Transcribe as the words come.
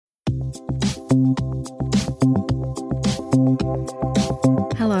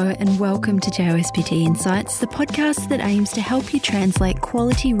Hello and welcome to JOSPT Insights, the podcast that aims to help you translate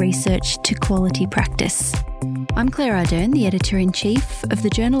quality research to quality practice. I'm Claire Ardern, the Editor-in-Chief of the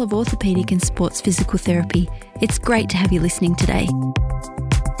Journal of Orthopaedic and Sports Physical Therapy. It's great to have you listening today.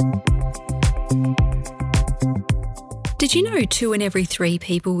 Did you know 2 in every 3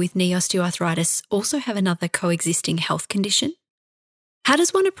 people with knee osteoarthritis also have another coexisting health condition? How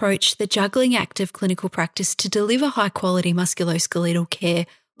does one approach the juggling act of clinical practice to deliver high-quality musculoskeletal care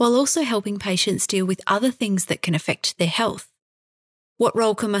while also helping patients deal with other things that can affect their health? What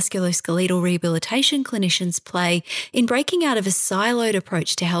role can musculoskeletal rehabilitation clinicians play in breaking out of a siloed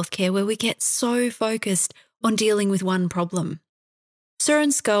approach to healthcare where we get so focused on dealing with one problem?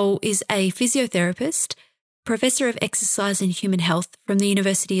 Søren Skou is a physiotherapist, Professor of Exercise and Human Health from the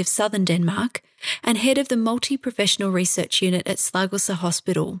University of Southern Denmark, and head of the Multi-Professional Research Unit at Slagelse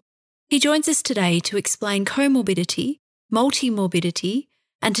Hospital. He joins us today to explain comorbidity, multimorbidity,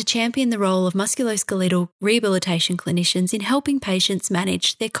 and to champion the role of musculoskeletal rehabilitation clinicians in helping patients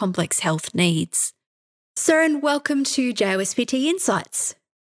manage their complex health needs. Søren, welcome to JOSPT Insights.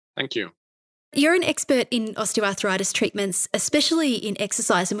 Thank you. You're an expert in osteoarthritis treatments, especially in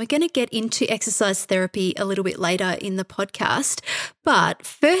exercise, and we're going to get into exercise therapy a little bit later in the podcast. But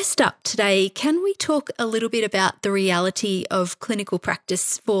first up today, can we talk a little bit about the reality of clinical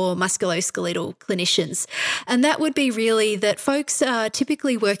practice for musculoskeletal clinicians? And that would be really that folks are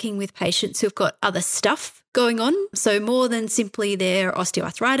typically working with patients who've got other stuff going on, so more than simply their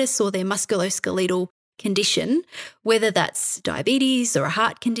osteoarthritis or their musculoskeletal condition, whether that's diabetes or a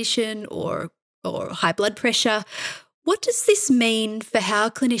heart condition or high blood pressure. What does this mean for how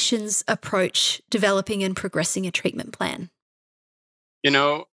clinicians approach developing and progressing a treatment plan? You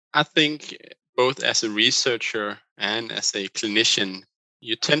know, I think both as a researcher and as a clinician,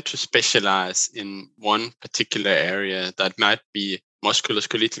 you tend to specialize in one particular area that might be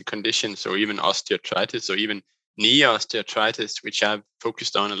musculoskeletal conditions or even osteoarthritis or even knee osteoarthritis, which I've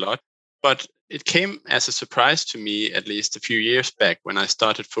focused on a lot. But it came as a surprise to me, at least a few years back, when I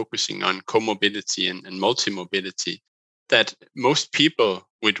started focusing on comorbidity and multimorbidity, that most people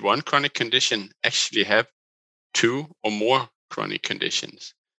with one chronic condition actually have 2 or more chronic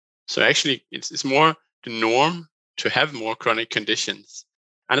conditions. So actually, it's more the norm to have more chronic conditions.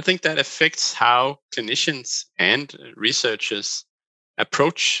 And I think that affects how clinicians and researchers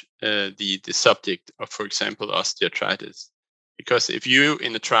approach the subject of, for example, osteoarthritis. Because if you,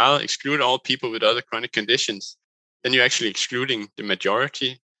 in a trial, exclude all people with other chronic conditions, then you're actually excluding the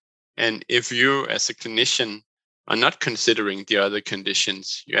majority. And if you, as a clinician, are not considering the other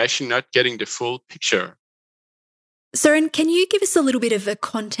conditions, you're actually not getting the full picture. Søren, can you give us a little bit of a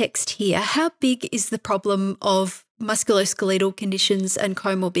context here? How big is the problem of musculoskeletal conditions and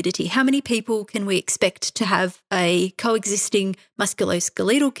comorbidity? How many people can we expect to have a coexisting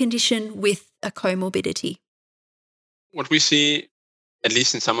musculoskeletal condition with a comorbidity? What we see, at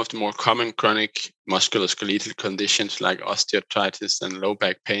least in some of the more common chronic musculoskeletal conditions like osteoarthritis and low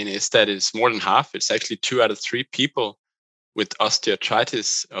back pain, is that it's more than half. It's actually 2 out of 3 people with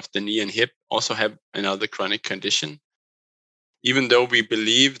osteoarthritis of the knee and hip also have another chronic condition. Even though we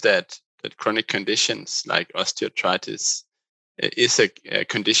believe that chronic conditions like osteoarthritis is a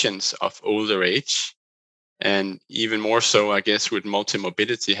conditions of older age, and even more so, I guess, with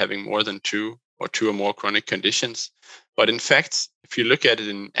multimorbidity having more than 2 or more chronic conditions. But in fact, if you look at it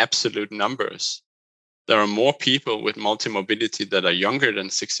in absolute numbers, there are more people with multimorbidity that are younger than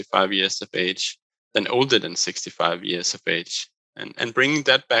 65 years of age than older than 65 years of age. And bringing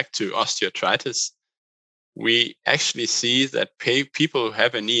that back to osteoarthritis, we actually see that people who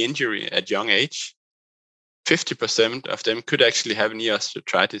have a knee injury at young age, 50% of them could actually have knee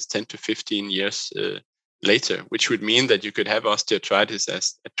osteoarthritis 10 to 15 years later, which would mean that you could have osteoarthritis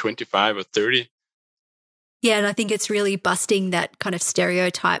at 25 or 30. Yeah, and I think it's really busting that kind of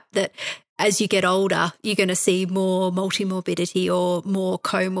stereotype that as you get older, you're going to see more multimorbidity or more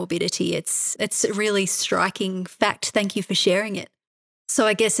comorbidity. It's a really striking fact. Thank you for sharing it. So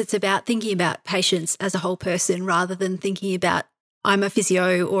I guess it's about thinking about patients as a whole person rather than thinking about I'm a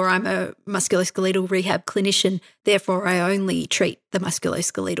physio or I'm a musculoskeletal rehab clinician, therefore I only treat the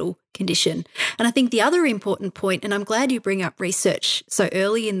musculoskeletal condition. And I think the other important point, and I'm glad you bring up research so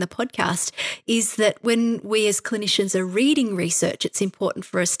early in the podcast, is that when we as clinicians are reading research, it's important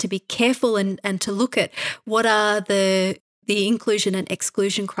for us to be careful and to look at what are the inclusion and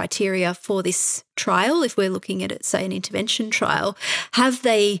exclusion criteria for this trial. If we're looking at it, say, an intervention trial, have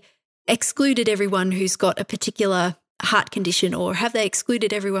they excluded everyone who's got a particular heart condition, or have they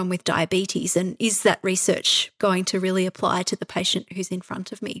excluded everyone with diabetes? And is that research going to really apply to the patient who's in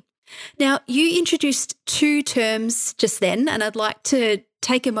front of me? Now, you introduced two terms just then, and I'd like to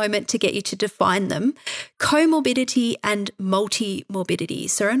take a moment to get you to define them: comorbidity and multimorbidity.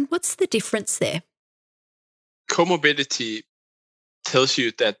 Søren, what's the difference there? Comorbidity tells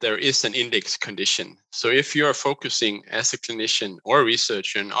you that there is an index condition. So if you are focusing as a clinician or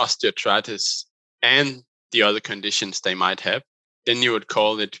researcher on osteoarthritis and the other conditions they might have, then you would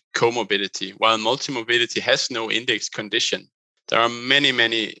call it comorbidity, while multimorbidity has no index condition. There are many,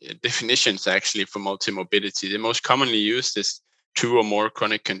 many definitions actually for multimorbidity. The most commonly used is 2 or more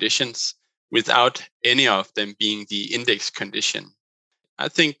chronic conditions without any of them being the index condition. I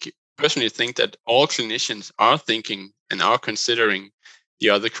personally think that all clinicians are thinking and are considering the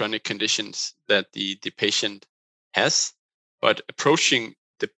other chronic conditions that the patient has, but approaching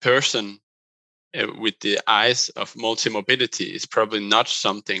the person with the eyes of multimorbidity is probably not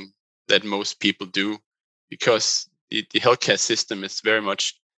something that most people do, because the healthcare system is very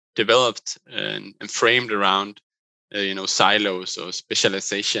much developed and framed around silos or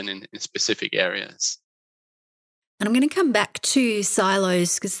specialization in specific areas. And I'm going to come back to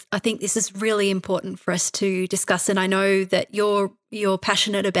silos because I think this is really important for us to discuss. And I know that you're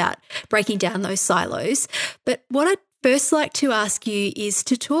passionate about breaking down those silos. But what I'd first like to ask you is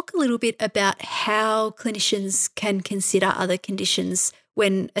to talk a little bit about how clinicians can consider other conditions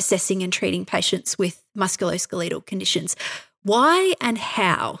when assessing and treating patients with musculoskeletal conditions. Why and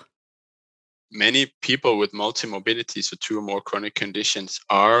how? Many people with multimorbidity, so 2 or more chronic conditions,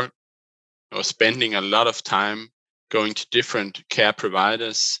 are spending a lot of time going to different care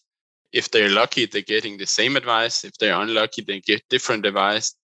providers. If they're lucky, they're getting the same advice. If they're unlucky, they get different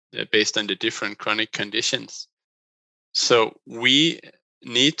advice based on the different chronic conditions. So we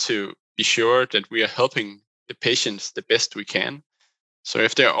need to be sure that we are helping the patients the best we can. So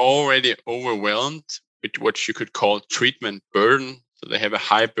if they're already overwhelmed with what you could call treatment burden, so they have a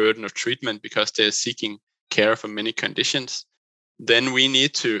high burden of treatment because they're seeking care for many conditions, then we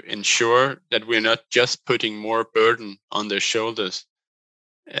need to ensure that we're not just putting more burden on their shoulders.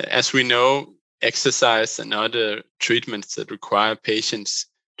 As we know, exercise and other treatments that require patients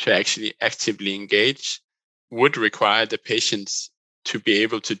to actually actively engage would require the patients to be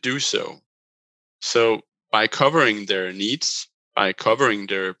able to do so. So by covering their needs, by covering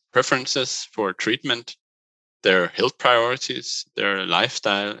their preferences for treatment, their health priorities, their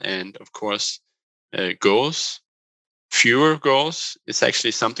lifestyle, and of course, goals, fewer goals is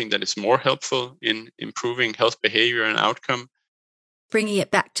actually something that is more helpful in improving health behavior and outcome. Bringing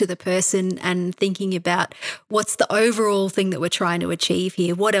it back to the person and thinking about what's the overall thing that we're trying to achieve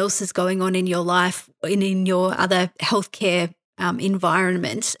here. What else is going on in your life and in your other healthcare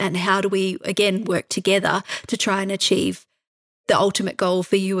environment, and how do we, again, work together to try and achieve the ultimate goal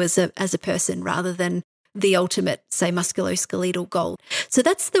for you as a person rather than the ultimate, say, musculoskeletal goal. So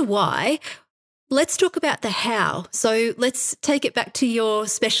that's the why. Let's talk about the how. So let's take it back to your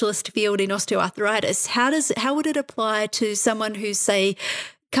specialist field in osteoarthritis. How would it apply to someone who's, say,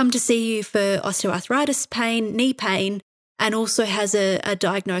 come to see you for osteoarthritis pain, knee pain, and also has a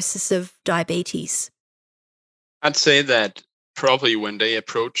diagnosis of diabetes? I'd say that probably when they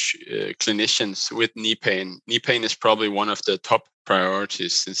approach clinicians with knee pain is probably one of the top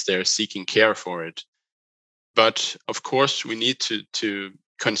priorities since they're seeking care for it. But of course, we need to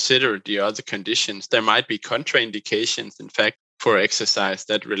consider the other conditions. There might be contraindications, in fact, for exercise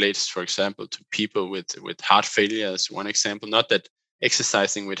that relates, for example, to people with heart failure as one example. Not that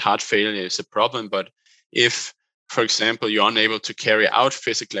exercising with heart failure is a problem, but if, for example, you're unable to carry out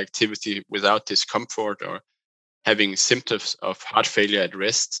physical activity without discomfort or having symptoms of heart failure at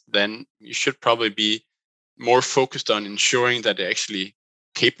rest, then you should probably be more focused on ensuring that they're actually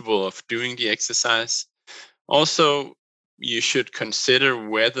capable of doing the exercise. Also, you should consider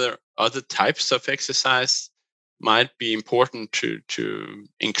whether other types of exercise might be important to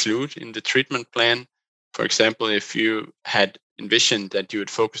include in the treatment plan. For example, if you had envisioned that you would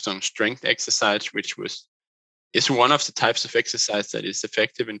focus on strength exercise, which is one of the types of exercise that is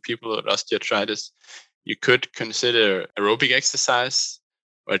effective in people with osteoarthritis, you could consider aerobic exercise,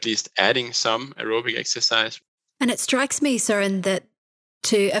 or at least adding some aerobic exercise. And it strikes me, Søren, that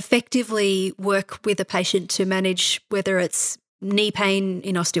to effectively work with a patient to manage whether it's knee pain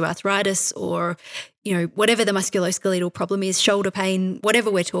in osteoarthritis or, whatever the musculoskeletal problem is, shoulder pain,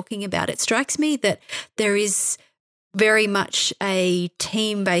 whatever we're talking about, it strikes me that there is very much a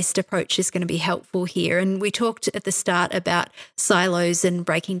team-based approach is going to be helpful here. And we talked at the start about silos and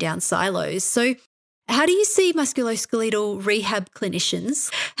breaking down silos. So How do you see musculoskeletal rehab clinicians?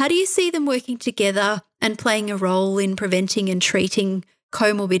 How do you see them working together and playing a role in preventing and treating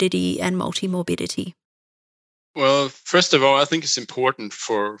comorbidity and multimorbidity? Well, first of all, I think it's important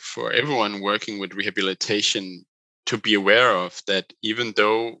for everyone working with rehabilitation to be aware of that even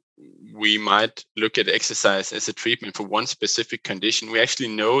though we might look at exercise as a treatment for one specific condition, we actually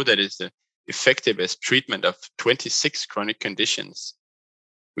know that it's effective as treatment of 26 chronic conditions.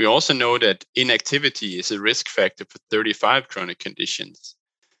 We also know that inactivity is a risk factor for 35 chronic conditions.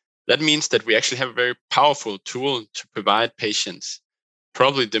 That means that we actually have a very powerful tool to provide patients,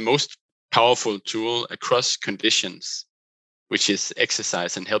 probably the most powerful tool across conditions, which is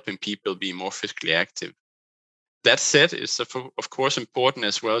exercise and helping people be more physically active. That said, it's of course important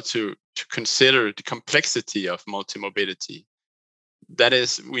as well to consider the complexity of multimorbidity. That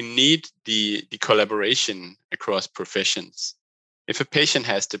is, we need the collaboration across professions. If a patient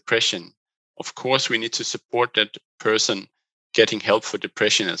has depression, of course, we need to support that person getting help for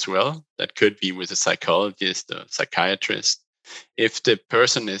depression as well. That could be with a psychologist or psychiatrist. If the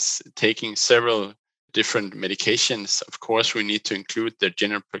person is taking several different medications, of course, we need to include the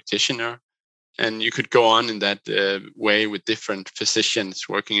general practitioner. And you could go on in that way with different physicians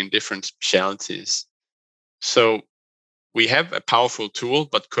working in different specialties. So we have a powerful tool,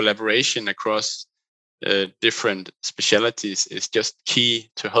 but collaboration across different specialties is just key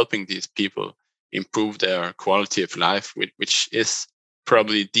to helping these people improve their quality of life, which is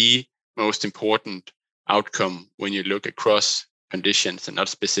probably the most important outcome when you look across conditions and not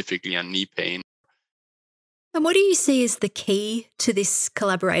specifically on knee pain. And what do you see as the key to this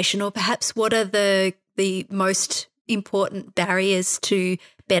collaboration, or perhaps what are the most important barriers to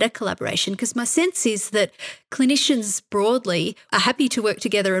better collaboration? Because my sense is that clinicians broadly are happy to work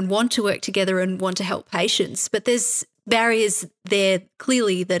together and want to help patients, but there's barriers there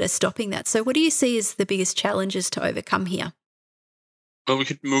clearly that are stopping that. So what do you see as the biggest challenges to overcome here? Well, we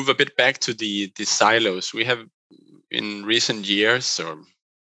could move a bit back to the silos. We have in recent years or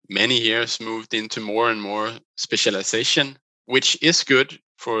many years moved into more and more specialization, which is good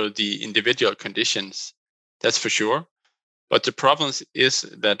for the individual conditions, that's for sure. But the problem is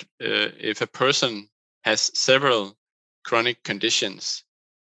that if a person has several chronic conditions,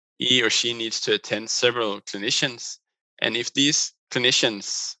 he or she needs to attend several clinicians. And if these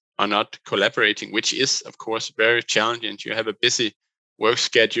clinicians are not collaborating, which is, of course, very challenging, you have a busy work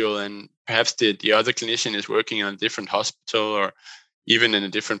schedule and perhaps the other clinician is working on a different hospital or even in a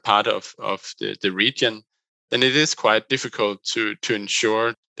different part of the region, then it is quite difficult to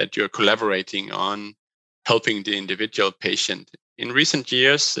ensure that you're collaborating on helping the individual patient. In recent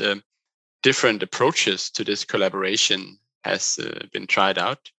years, different approaches to this collaboration has been tried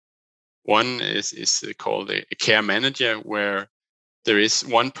out. One is called a care manager, where there is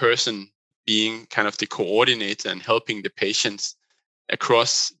one person being kind of the coordinator and helping the patients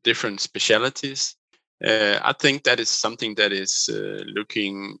across different specialties. I think that is something that is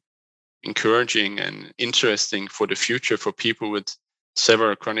looking encouraging and interesting for the future for people with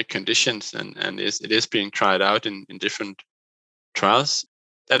several chronic conditions, and it is being tried out in different trials.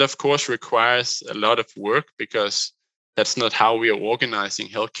 That, of course, requires a lot of work because that's not how we are organizing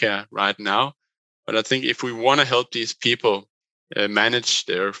healthcare right now. But I think if we want to help these people manage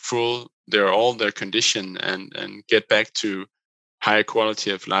all their condition and get back to higher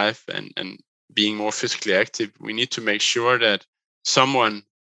quality of life and being more physically active, we need to make sure that someone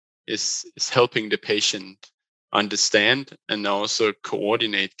is helping the patient understand and also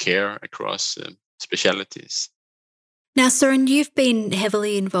coordinate care across specialties. Now, Søren, you've been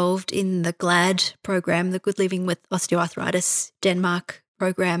heavily involved in the GLAD program, the Good Living with Osteoarthritis Denmark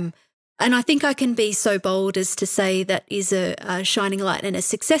program. And I think I can be so bold as to say that is a shining light and a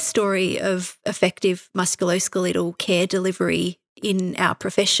success story of effective musculoskeletal care delivery in our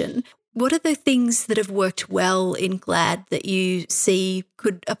profession. What are the things that have worked well in GLAD that you see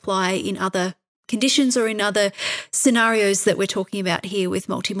could apply in other conditions or in other scenarios that we're talking about here with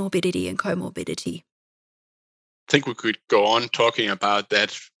multimorbidity and comorbidity? I think we could go on talking about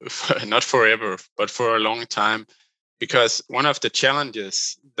that, not forever, but for a long time, because one of the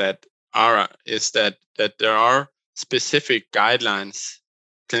challenges is that there are specific guidelines,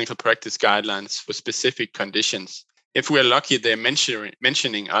 clinical practice guidelines for specific conditions. If we're lucky, they're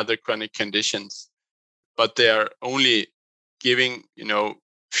mentioning other chronic conditions, but they're only giving,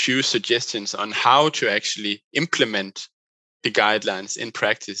 few suggestions on how to actually implement the guidelines in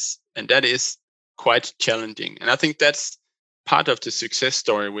practice. And that is quite challenging. And I think that's part of the success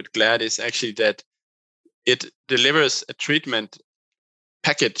story with GLAD is actually that it delivers a treatment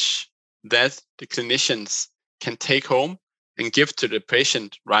package that the clinicians can take home and give to the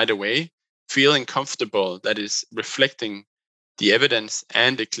patient right away feeling comfortable that is reflecting the evidence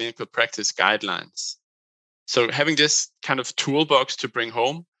and the clinical practice guidelines. So having this kind of toolbox to bring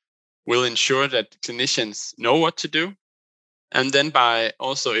home will ensure that clinicians know what to do. And then by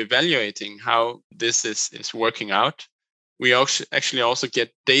also evaluating how this is working out, we actually also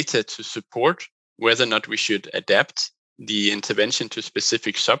get data to support whether or not we should adapt the intervention to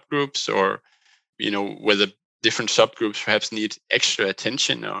specific subgroups, or whether different subgroups perhaps need extra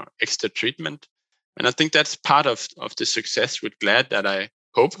attention or extra treatment. And I think that's part of the success with GLAD that I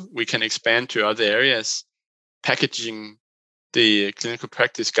hope we can expand to other areas, packaging the clinical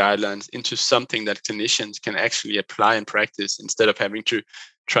practice guidelines into something that clinicians can actually apply and practice, instead of having to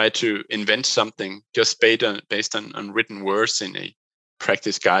try to invent something just based on written words in a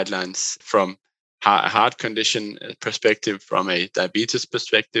practice guidelines from a heart condition perspective, from a diabetes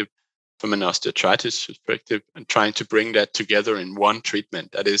perspective, from an osteoarthritis perspective, and trying to bring that together in one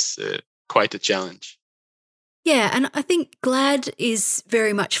treatment. That is quite a challenge. Yeah, and I think GLAD is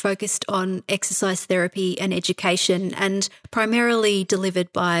very much focused on exercise therapy and education, and primarily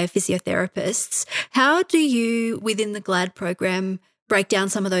delivered by physiotherapists. How do you, within the GLAD program, break down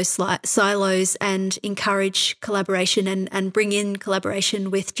some of those silos and encourage collaboration and bring in collaboration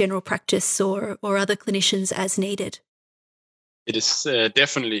with general practice or other clinicians as needed? It is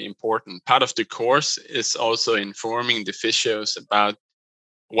definitely important. Part of the course is also informing the physios about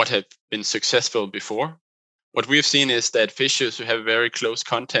what have been successful before. What we've seen is that physios who have very close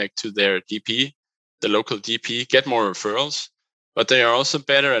contact to their GP, the local GP, get more referrals, but they are also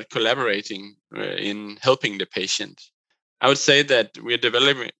better at collaborating in helping the patient. I would say that we're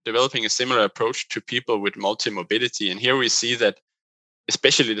developing a similar approach to people with multimorbidity. And here we see that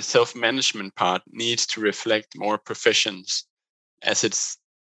especially the self-management part needs to reflect more professions, as it's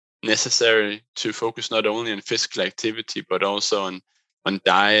necessary to focus not only on physical activity, but also on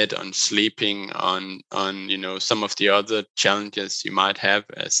diet, on sleeping, on some of the other challenges you might have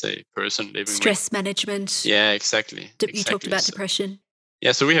as a person living stress management. Yeah, exactly. You talked about depression.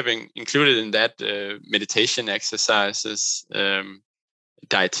 Yeah, so we have included in that meditation exercises,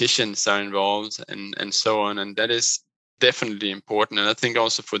 dietitians are involved, and so on, and that is definitely important. And I think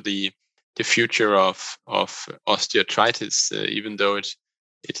also for the future of osteoarthritis, even though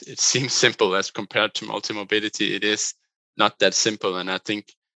it seems simple as compared to multimorbidity, it is not that simple. And I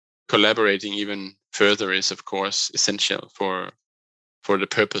think collaborating even further is, of course, essential for the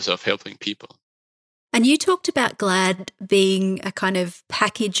purpose of helping people. And you talked about GLAD being a kind of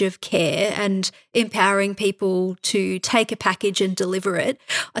package of care and empowering people to take a package and deliver it.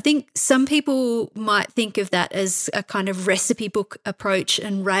 I think some people might think of that as a kind of recipe book approach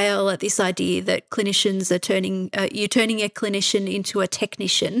and rail at this idea that clinicians are you're turning a clinician into a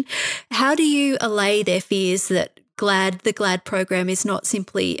technician. How do you allay their fears that the GLAD program is not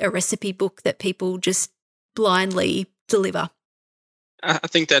simply a recipe book that people just blindly deliver? I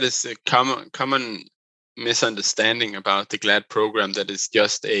think that is a common misunderstanding about the GLAD program, that is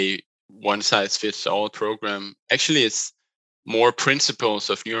just a one-size-fits-all program. Actually, it's more principles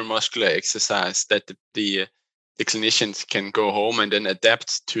of neuromuscular exercise that the clinicians can go home and then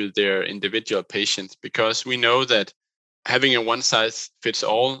adapt to their individual patients, because we know that having a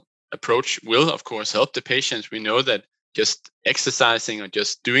one-size-fits-all approach will, of course, help the patients. We know that just exercising or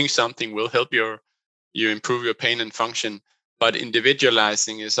just doing something will help you improve your pain and function. But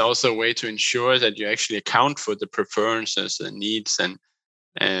individualizing is also a way to ensure that you actually account for the preferences and needs and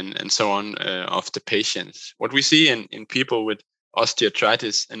so on of the patients. What we see in people with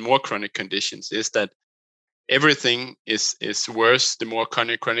osteoarthritis and more chronic conditions is that everything is worse the more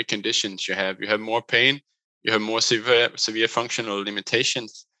chronic conditions you have. You have more pain, you have more severe functional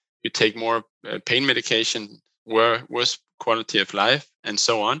limitations, you take more pain medication, worse quality of life, and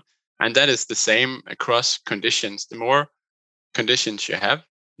so on. And that is the same across conditions. The more conditions you have,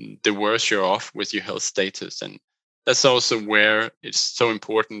 the worse you're off with your health status. And that's also where it's so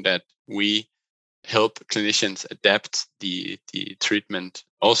important that we help clinicians adapt the treatment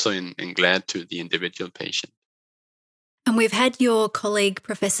also in GLAD to the individual patient. And we've had your colleague,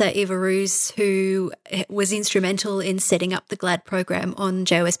 Professor Eva Roos, who was instrumental in setting up the GLAD program on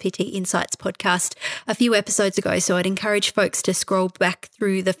JOSPT Insights podcast a few episodes ago. So I'd encourage folks to scroll back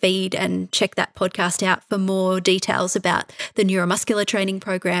through the feed and check that podcast out for more details about the neuromuscular training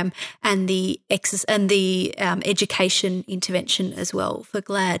program and the education intervention as well for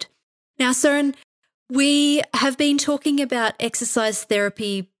GLAD. Now, Søren, we have been talking about exercise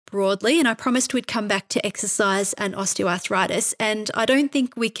therapy broadly, and I promised we'd come back to exercise and osteoarthritis, and I don't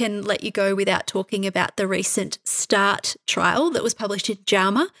think we can let you go without talking about the recent START trial that was published in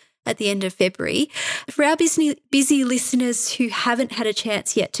JAMA at the end of February. For our busy listeners who haven't had a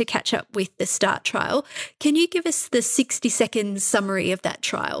chance yet to catch up with the START trial, can you give us the 60-second summary of that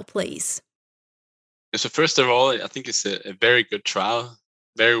trial, please? So first of all, I think it's a very good trial,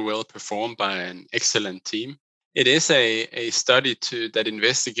 very well performed by an excellent team. It is a study that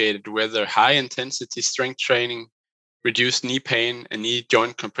investigated whether high-intensity strength training reduced knee pain and knee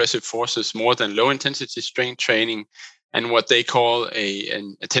joint compressive forces more than low-intensity strength training, and what they call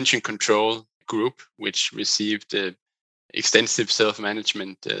an attention control group, which received extensive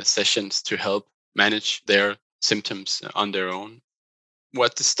self-management sessions to help manage their symptoms on their own.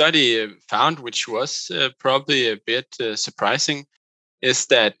 What the study found, which was probably a bit surprising, is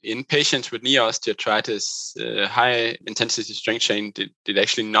that in patients with knee osteoarthritis, high-intensity strength training did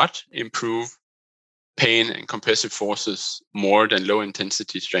actually not improve pain and compressive forces more than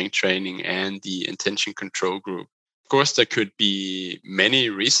low-intensity strength training and the attention control group. Of course, there could be many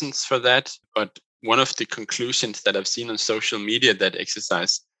reasons for that, but one of the conclusions that I've seen on social media that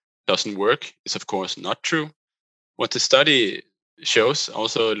exercise doesn't work is, of course, not true. What the study shows,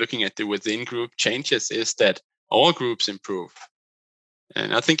 also looking at the within-group changes, is that all groups improve.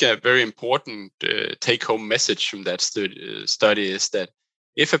 And I think a very important take-home message from that study is that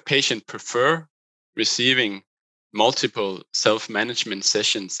if a patient prefer receiving multiple self-management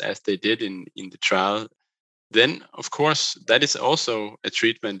sessions as they did in the trial, then, of course, that is also a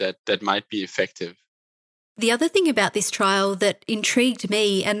treatment that might be effective. The other thing about this trial that intrigued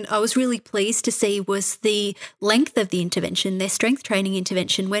me and I was really pleased to see was the length of the intervention. Their strength training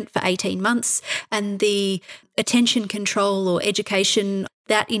intervention went for 18 months and the attention control or education,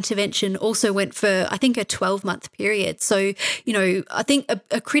 that intervention also went for, I think, a 12-month period. So, I think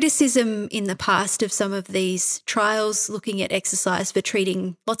a criticism in the past of some of these trials looking at exercise for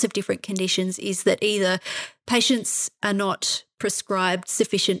treating lots of different conditions is that either patients are not prescribed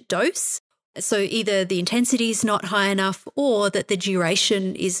sufficient dose, so either the intensity is not high enough or that the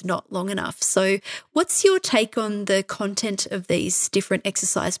duration is not long enough. So what's your take on the content of these different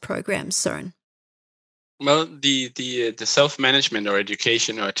exercise programs, Søren? Well, the self-management or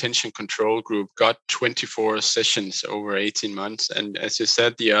education or attention control group got 24 sessions over 18 months. And as you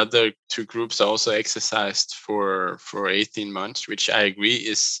said, the other two groups also exercised for 18 months, which I agree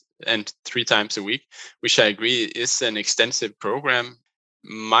is, and 3 times a week, which I agree is an extensive program.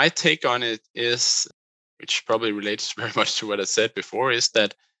 My take on it is, which probably relates very much to what I said before, is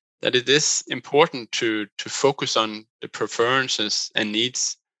that it is important to focus on the preferences and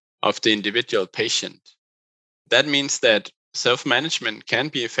needs of the individual patient. That means that self-management can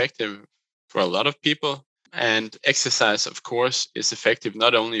be effective for a lot of people, and exercise, of course, is effective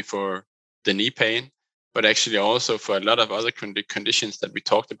not only for the knee pain, but actually also for a lot of other conditions that we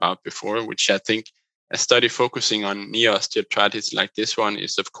talked about before, which I think a study focusing on knee osteoarthritis like this one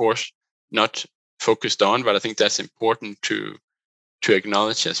is, of course, not focused on, but I think that's important to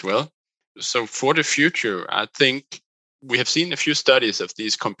acknowledge as well. So for the future, I think we have seen a few studies of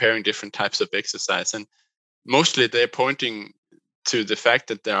these comparing different types of exercise, and mostly they're pointing to the fact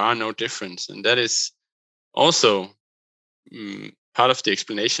that there are no difference. And that is also part of the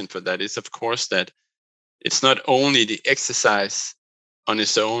explanation for that is, of course, that it's not only the exercise on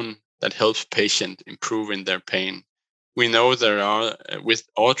its own that helps patients improve in their pain. We know there are, with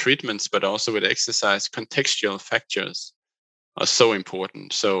all treatments, but also with exercise, contextual factors are so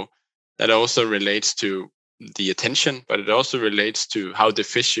important. So that also relates to the attention, but it also relates to how the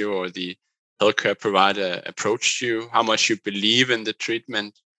physio or the healthcare provider approached you, how much you believe in the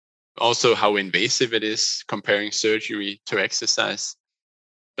treatment, also how invasive it is comparing surgery to exercise.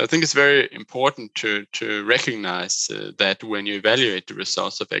 I think it's very important to recognize that when you evaluate the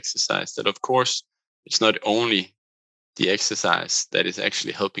results of exercise, that of course, it's not only the exercise that is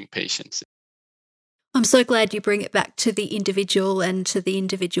actually helping patients. I'm so glad you bring it back to the individual and to the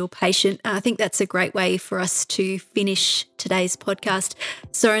individual patient. I think that's a great way for us to finish today's podcast.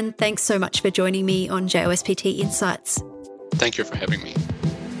 Søren, thanks so much for joining me on JOSPT Insights. Thank you for having me.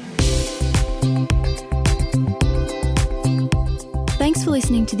 Thanks for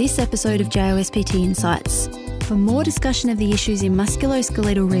listening to this episode of JOSPT Insights. For more discussion of the issues in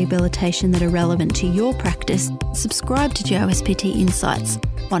musculoskeletal rehabilitation that are relevant to your practice, subscribe to JOSPT Insights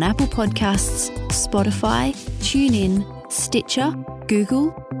on Apple Podcasts, Spotify, TuneIn, Stitcher,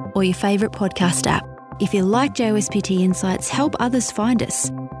 Google, or your favourite podcast app. If you like JOSPT Insights, help others find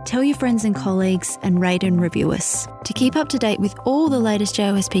us. Tell your friends and colleagues and rate and review us. To keep up to date with all the latest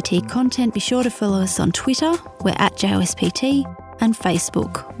JOSPT content, be sure to follow us on Twitter, we're at JOSPT, and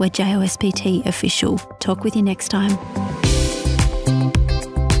Facebook, we're JOSPT Official. Talk with you next time.